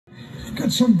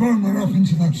Get some bowmen up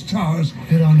into those towers.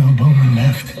 There are no bowmen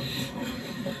left.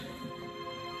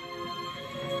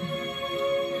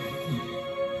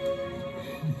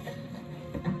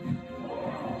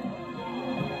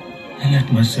 I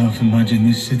let myself imagine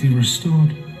this city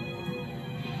restored.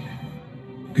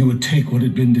 We would take what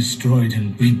had been destroyed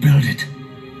and rebuild it.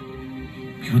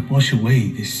 We would wash away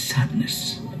this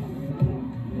sadness.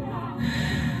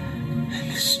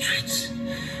 And the streets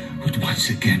would once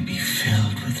again be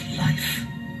filled with life,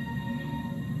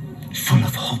 full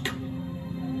of hope.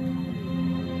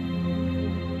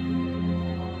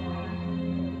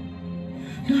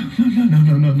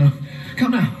 No.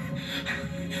 Come now.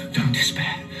 Don't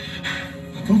despair.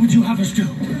 What would you have us do?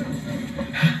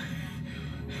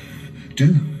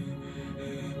 Do?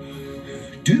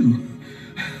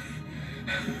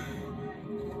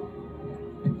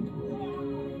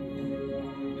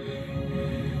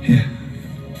 Here.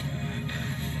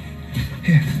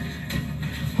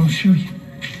 I'll show you.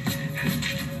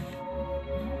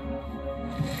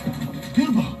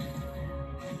 Bilbo!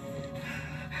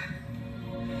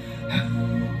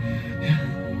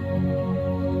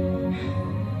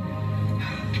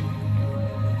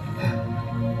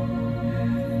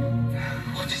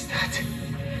 What is that?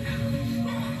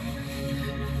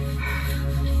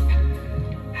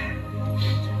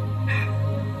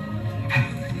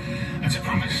 That's a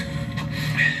promise.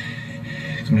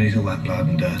 Beneath all that blood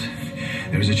and dirt,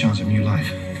 there is a chance of new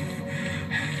life.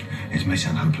 It may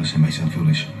sound hopeless, it may sound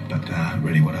foolish, but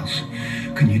really, what else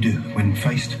can you do when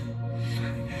faced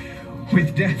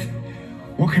with death?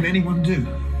 What can anyone do?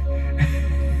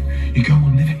 You go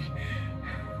on living.